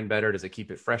the wine better? Does it keep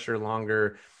it fresher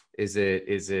longer? Is it,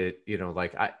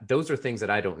 those are things that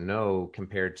I don't know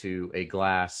compared to a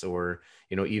glass, or,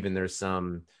 even there's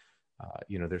some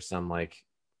like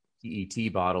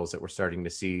PET bottles that we're starting to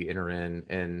see enter in.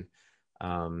 And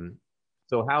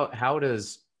so how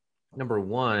does, number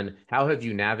one, how have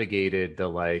you navigated the,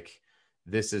 like,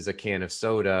 this is a can of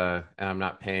soda and I'm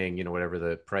not paying, whatever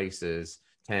the price is,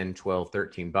 10, 12,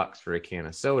 $13 for a can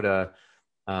of soda,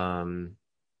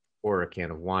 or a can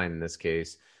of wine in this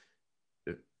case.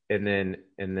 And then,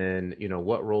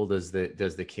 what role does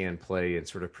the can play in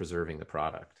sort of preserving the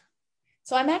product?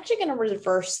 So I'm actually going to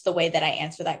reverse the way that I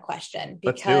answer that question,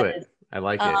 because let's do it. I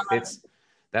like it.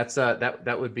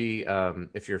 That would be,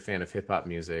 if you're a fan of hip hop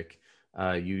music,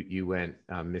 you went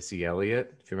Missy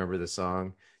Elliott. If you remember the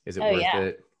song, is it worth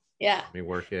it? Yeah. Let me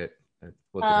work it.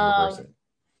 Flip it and reverse it.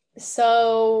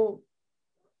 So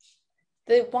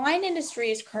the wine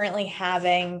industry is currently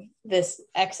having this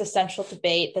existential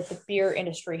debate that the beer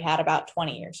industry had about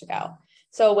 20 years ago.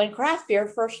 So when craft beer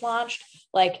first launched,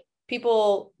 like,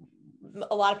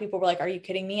 a lot of people were like, are you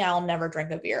kidding me? I'll never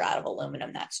drink a beer out of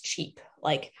aluminum. That's cheap.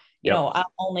 Like, I'll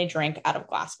only drink out of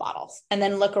glass bottles. And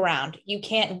then look around. You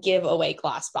can't give away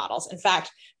glass bottles. In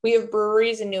fact, we have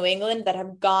breweries in New England that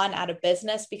have gone out of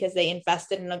business because they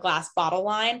invested in a glass bottle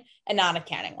line and not a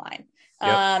canning line.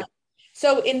 Yep.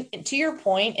 So to your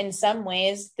point, in some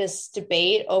ways, this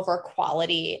debate over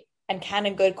quality and can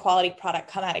a good quality product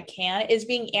come out of can is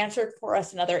being answered for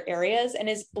us in other areas and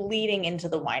is bleeding into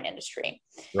the wine industry.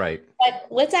 Right. But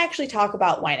let's actually talk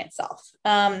about wine itself.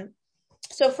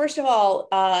 So first of all,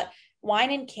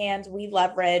 wine in cans, we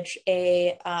leverage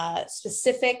a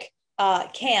specific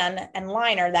can and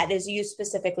liner that is used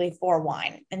specifically for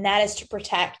wine. And that is to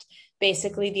protect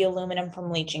basically the aluminum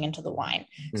from leaching into the wine.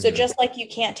 Mm-hmm. So just like you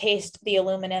can't taste the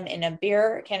aluminum in a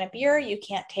can of beer, you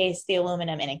can't taste the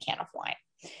aluminum in a can of wine.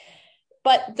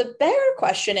 But the better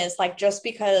question is, like, just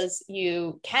because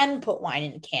you can put wine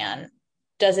in a can,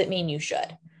 does it mean you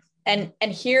should? And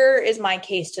here is my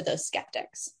case to those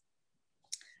skeptics.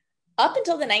 Up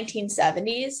until the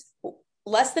 1970s,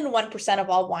 less than 1% of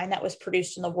all wine that was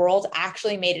produced in the world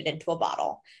actually made it into a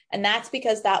bottle. And that's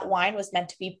because that wine was meant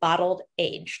to be bottled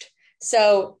aged.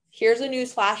 So here's a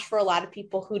news flash for a lot of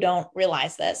people who don't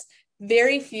realize this.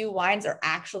 very few wines are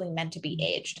actually meant to be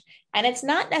aged. And it's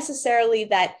not necessarily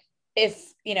that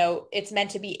if, it's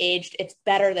meant to be aged, it's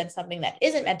better than something that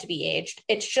isn't meant to be aged.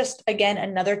 It's just, again,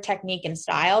 another technique and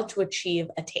style to achieve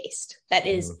a taste that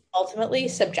is ultimately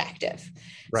subjective.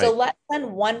 Right. So less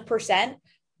than 1%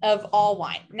 of all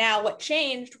wine. Now, what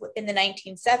changed in the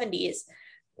 1970s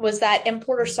was that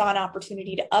importers saw an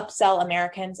opportunity to upsell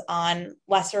Americans on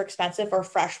lesser expensive or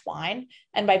fresh wine.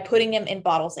 And by putting them in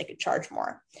bottles, they could charge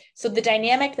more. So the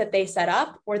dynamic that they set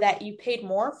up were that you paid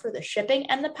more for the shipping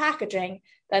and the packaging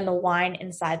than the wine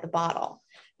inside the bottle.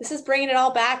 This is bringing it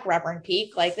all back, Reverend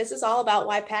Peak. Like, this is all about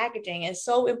why packaging is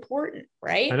so important,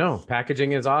 right? I know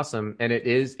packaging is awesome. And it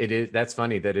is, that's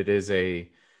funny that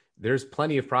there's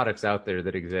plenty of products out there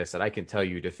that exist that I can tell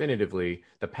you definitively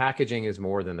the packaging is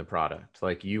more than the product.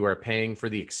 Like, you are paying for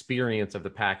the experience of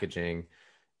the packaging,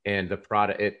 and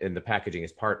the and the packaging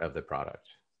is part of the product,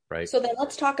 right? So then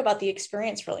let's talk about the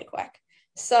experience really quick.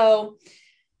 So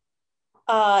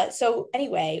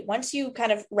anyway, once you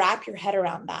kind of wrap your head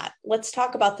around that, let's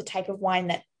talk about the type of wine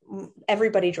that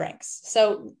everybody drinks.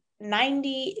 So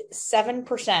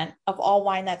 97% of all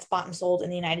wine that's bought and sold in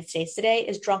the United States today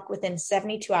is drunk within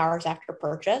 72 hours after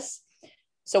purchase.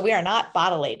 So we are not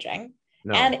bottle aging,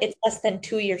 and it's less than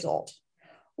 2 years old.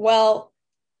 Well,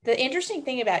 the interesting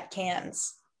thing about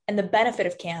cans and the benefit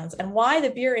of cans and why the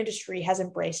beer industry has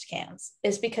embraced cans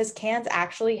is because cans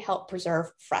actually help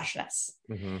preserve freshness.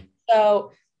 Mm-hmm.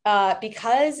 So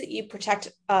because you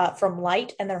protect from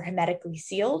light and they're hermetically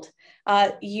sealed,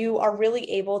 you are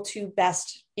really able to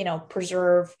best,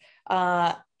 preserve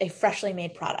a freshly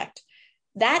made product.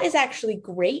 That is actually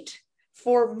great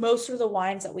for most of the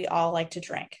wines that we all like to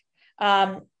drink.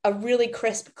 A really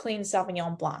crisp, clean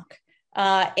Sauvignon Blanc,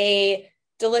 a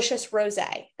delicious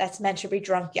rosé that's meant to be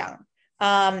drunk young,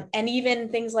 and even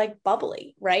things like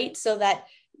bubbly, right? So that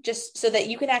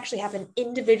you can actually have an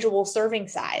individual serving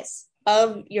size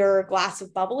of your glass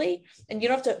of bubbly, and you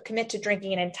don't have to commit to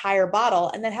drinking an entire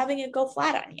bottle and then having it go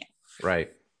flat on you.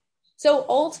 Right. So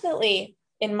ultimately,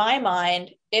 in my mind,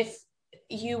 if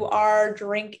you are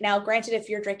now granted, if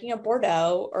you're drinking a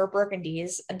Bordeaux or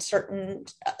Burgundies and certain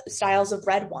styles of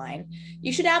red wine,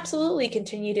 you should absolutely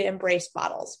continue to embrace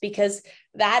bottles, because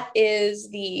that is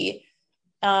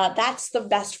that's the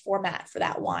best format for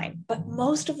that wine. But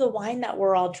most of the wine that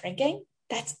we're all drinking,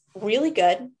 that's really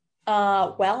good,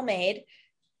 well made,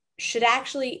 should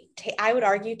actually, I would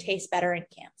argue, taste better in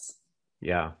cans.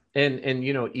 Yeah. And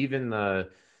even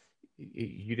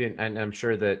you didn't, and I'm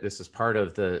sure that this is part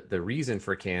of the reason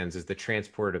for cans, is the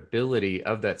transportability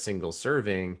of that single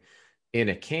serving in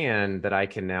a can that I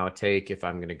can now take if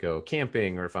I'm going to go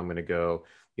camping or if I'm going to go,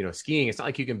 skiing. It's not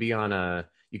like you can be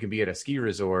at a ski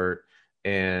resort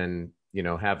and,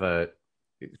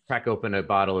 crack open a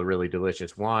bottle of really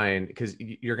delicious wine, because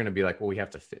you're going to be like, well, we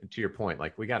have to your point,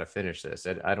 like, we got to finish this.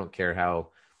 I don't care how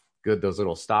good those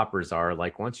little stoppers are.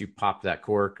 Like, once you pop that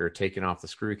cork or taking off the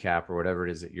screw cap or whatever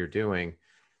it is that you're doing,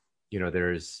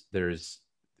 there's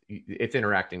it's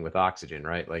interacting with oxygen,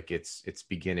 right? Like, it's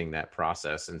beginning that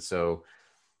process. And so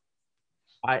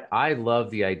I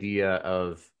love the idea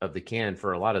of the can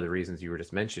for a lot of the reasons you were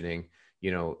just mentioning.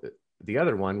 The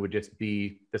other one would just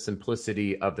be the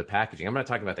simplicity of the packaging. I'm not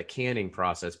talking about the canning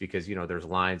process, because, there's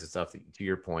lines and stuff that, to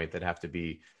your point, that have to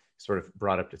be sort of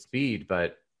brought up to speed.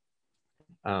 But,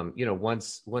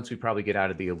 once we probably get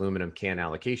out of the aluminum can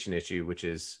allocation issue, which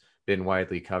has been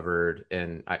widely covered,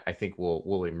 and I think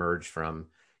we'll emerge from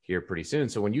here pretty soon.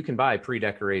 So when you can buy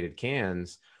pre-decorated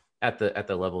cans at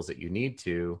the levels that you need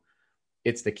to,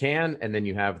 it's the can, and then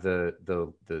you have the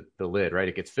lid, right?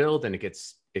 It gets filled and it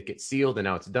gets sealed, and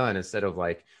now it's done, instead of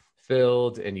like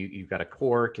filled and you've got a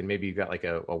cork, and maybe you've got like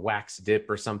a wax dip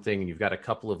or something, and you've got a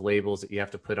couple of labels that you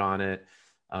have to put on it.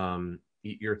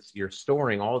 You're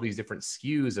storing all these different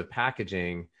SKUs of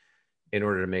packaging in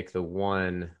order to make the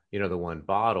one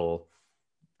bottle,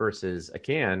 versus a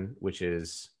can, which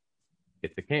is,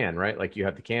 it's a can, right? Like, you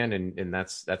have the can and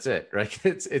that's it, right?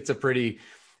 It's a pretty,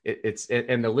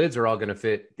 and the lids are all going to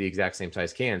fit the exact same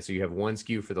size can. So you have one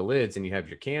SKU for the lids, and you have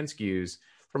your can SKUs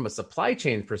from a supply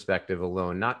chain perspective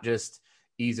alone, not just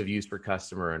ease of use for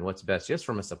customer and what's best, just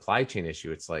from a supply chain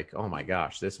issue. It's like, oh my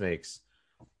gosh, this makes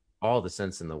all the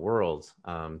sense in the world,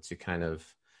 to kind of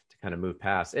move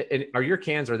past. And are your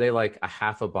cans, are they like a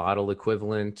half a bottle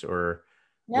equivalent, or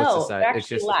what's the No, size? it's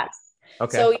just less.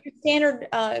 Okay. So your standard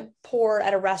pour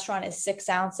at a restaurant is 6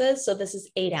 ounces. So this is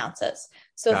 8 ounces.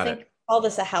 So call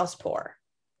this a house pour.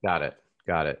 Got it.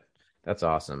 That's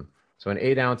awesome. So an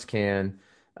 8-ounce can,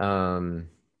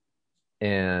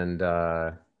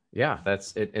 yeah,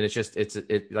 that's it. And it's just,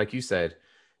 like you said,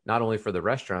 not only for the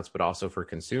restaurants, but also for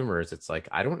consumers. It's like,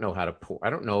 I don't know how to pour. I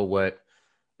don't know what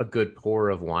a good pour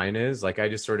of wine is. Like, I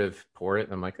just sort of pour it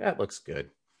and I'm like, that looks good.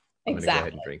 I'm going to go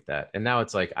ahead and drink that. And now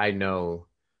it's like, I know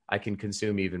I can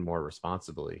consume even more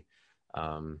responsibly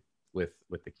with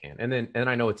the can. And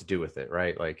I know what to do with it,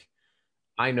 right? Like,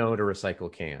 I know to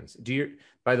recycle cans.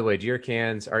 By the way, do your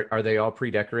cans, are they all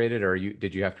pre-decorated, or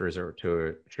did you have to resort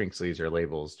to shrink sleeves or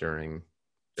labels during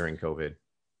COVID?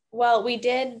 Well, we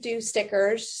did do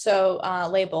stickers, so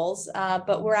labels,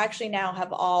 but we're actually now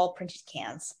have all printed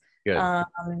cans. Good.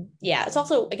 Yeah, it's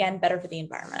also, again, better for the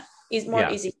environment. It's more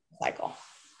easy to recycle.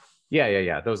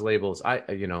 Yeah. Those labels,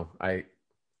 I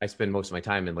spend most of my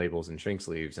time in labels and shrink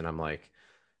sleeves, and I'm like,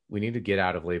 we need to get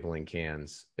out of labeling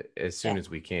cans as soon as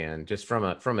we can, just from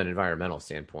an environmental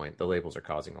standpoint. The labels are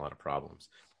causing a lot of problems.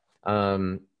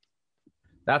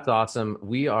 That's awesome.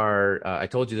 We are, I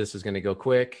told you this was going to go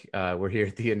quick. We're here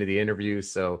at the end of the interview.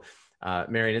 So,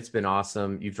 Marion, it's been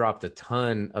awesome. You've dropped a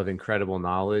ton of incredible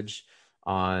knowledge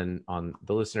on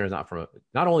the listeners,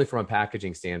 not only from a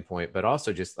packaging standpoint, but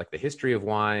also just like the history of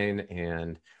wine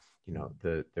and,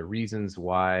 the reasons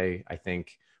why I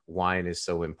think wine is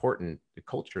so important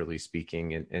culturally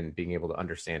speaking, and being able to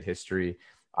understand history.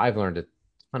 I've learned a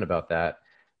ton about that.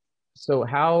 So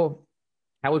how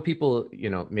would people,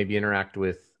 maybe interact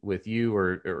with you,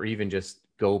 or even just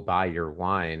go buy your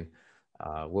wine?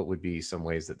 What would be some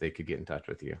ways that they could get in touch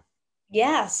with you?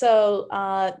 Yeah,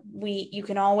 so you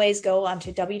can always go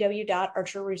onto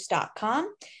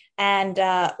www.archerroos.com and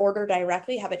order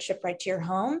directly, have it shipped right to your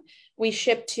home. We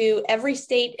ship to every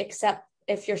state except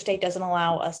if your state doesn't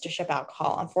allow us to ship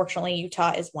alcohol. Unfortunately,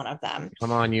 Utah is one of them.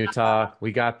 Come on, Utah.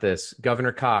 We got this.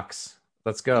 Governor Cox,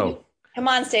 let's go. Come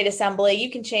on, State Assembly. You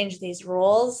can change these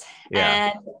rules.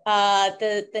 Yeah. And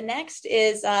the next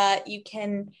is you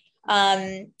can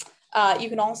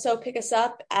also pick us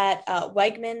up at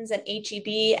Wegmans and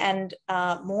H-E-B and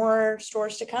more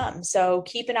stores to come. So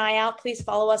keep an eye out. Please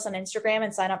follow us on Instagram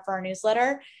and sign up for our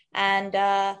newsletter. And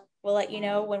we'll let you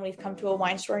know when we've come to a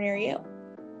wine store near you.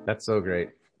 That's so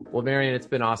great. Well, Marion, it's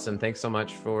been awesome. Thanks so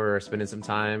much for spending some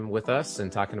time with us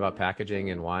and talking about packaging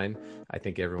and wine. I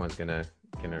think everyone's gonna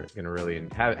really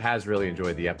has really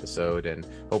enjoyed the episode, and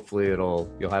hopefully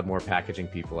you'll have more packaging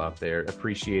people out there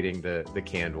appreciating the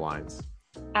canned wines.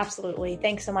 Absolutely.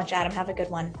 Thanks so much, Adam. Have a good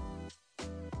one.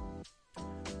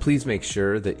 Please make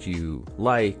sure that you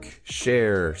like,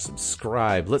 share,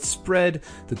 subscribe. Let's spread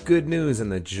the good news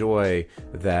and the joy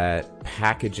that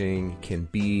packaging can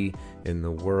be in the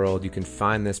world. You can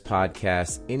find this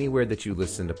podcast anywhere that you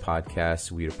listen to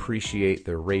podcasts. We'd appreciate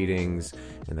the ratings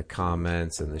and the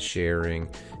comments and the sharing.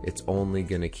 It's only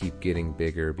going to keep getting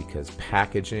bigger because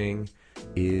packaging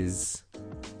is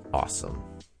awesome.